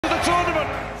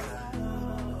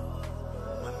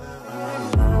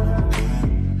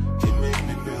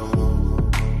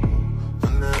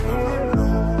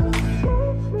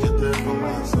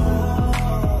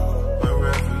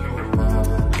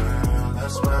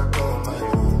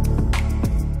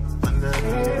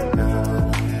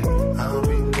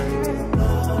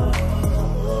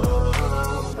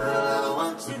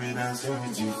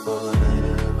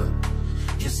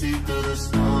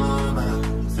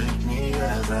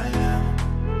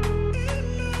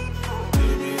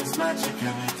Linking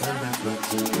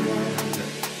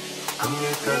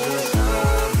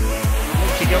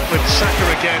up with Saka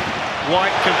again.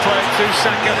 White can play it to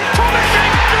Saka.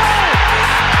 Promising goal!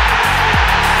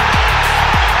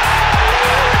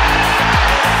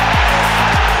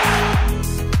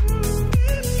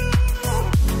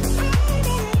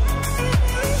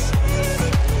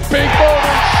 Big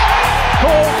moments,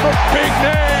 call for big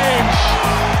names.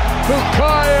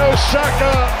 Bukayo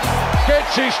Saka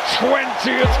gets his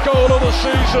 20th goal of the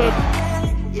season.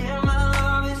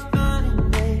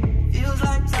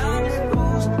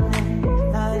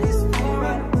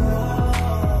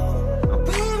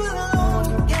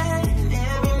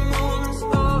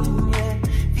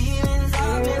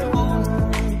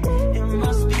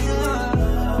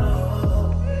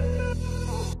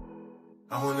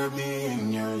 I wanna be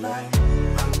in your life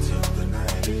until the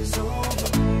night is over.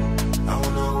 I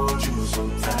wanna hold you so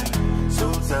tight,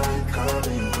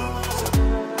 coming closer.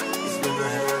 It's been a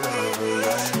hell of a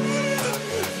ride,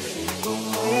 every single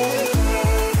moment.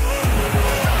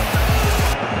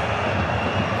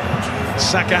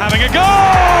 Saka having a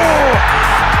goal!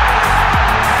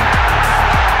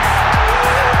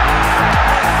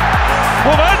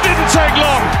 Well, that didn't take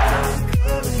long.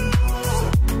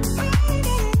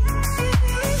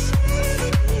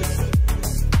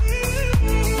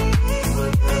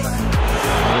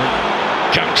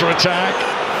 Counter-attack,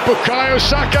 Bukayo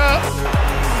Saka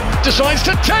decides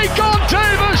to take on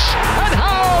Davis, and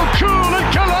how cool and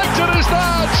collected is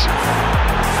that?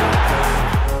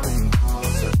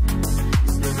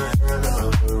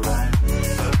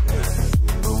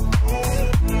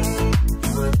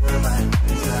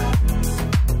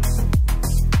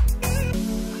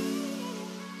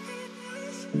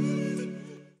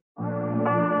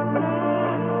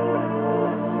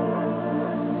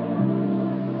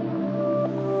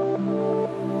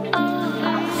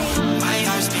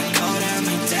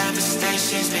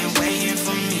 Been waiting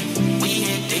for me. We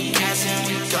hit the gas and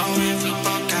we going. We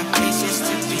both got places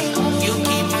to be. You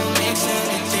keep on mixing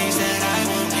the things that I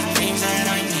want with things that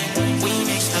I need. We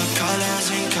mix the colors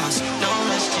and cause no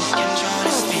rush, just enjoy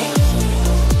the speed.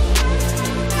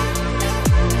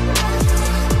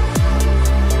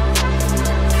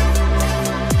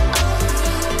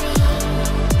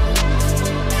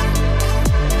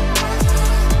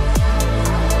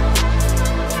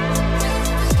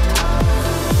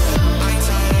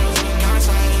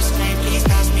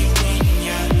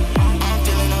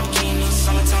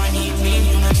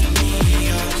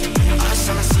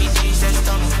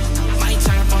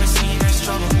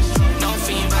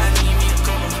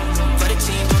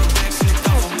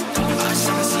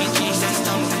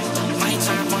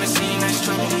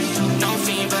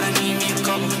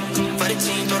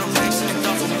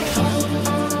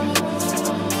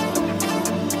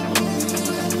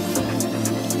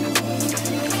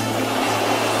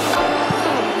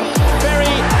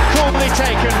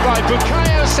 Taken by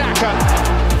Bukayo Saka.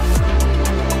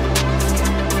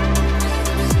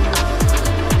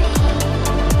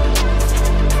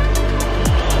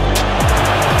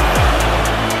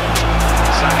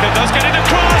 Saka does get it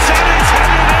across and it's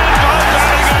headed in. Goal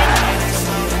Birmingham.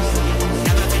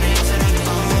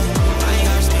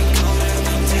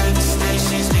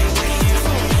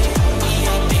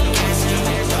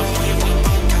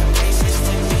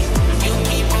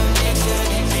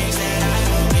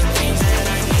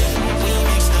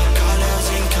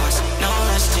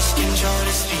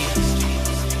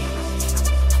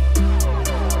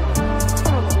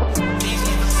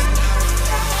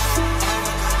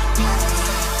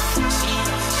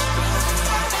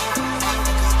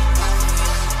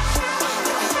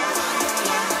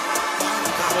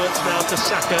 Now to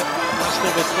Saka,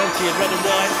 Arsenal with 20 in red and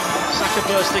white. Saka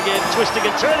bursting in, twisting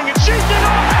and turning and shooting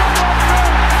off!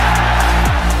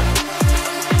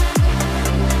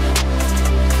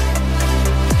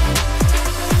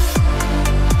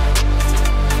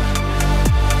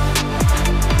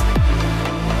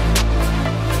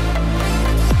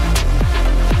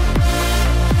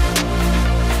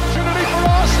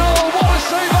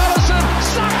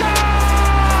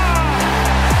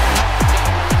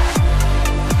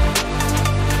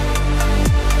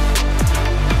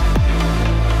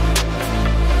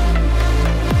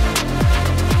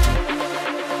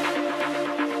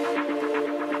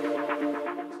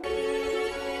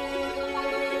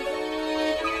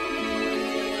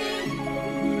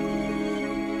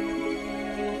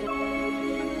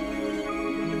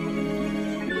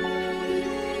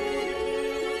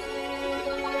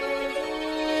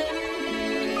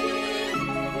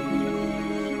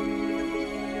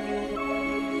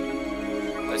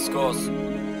 Scores.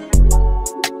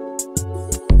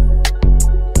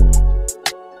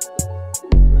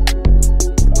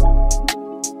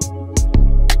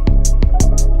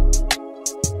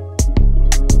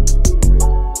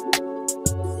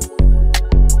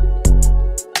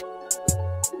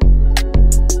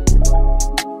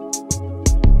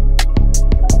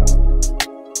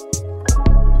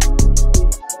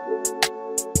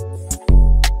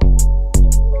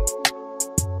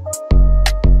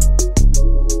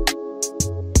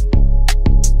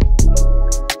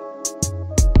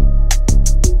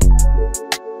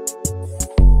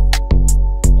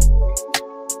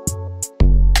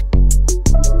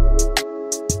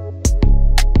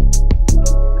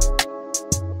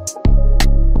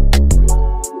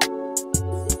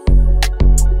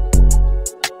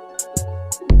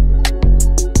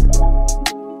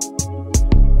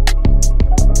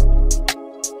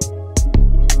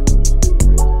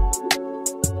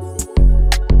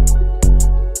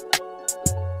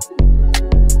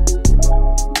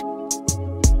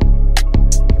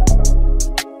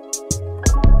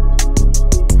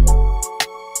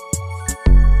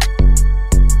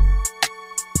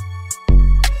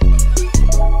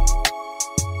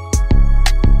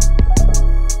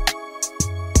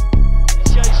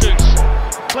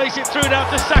 plays it through now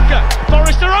to Saka.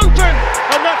 Forrest are open,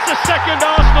 and that's the second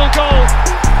Arsenal goal.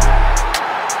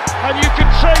 And you can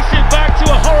trace it back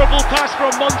to a horrible pass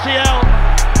from Montiel,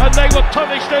 and they were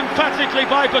punished emphatically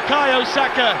by Bukayo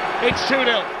Saka. It's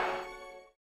 2-0.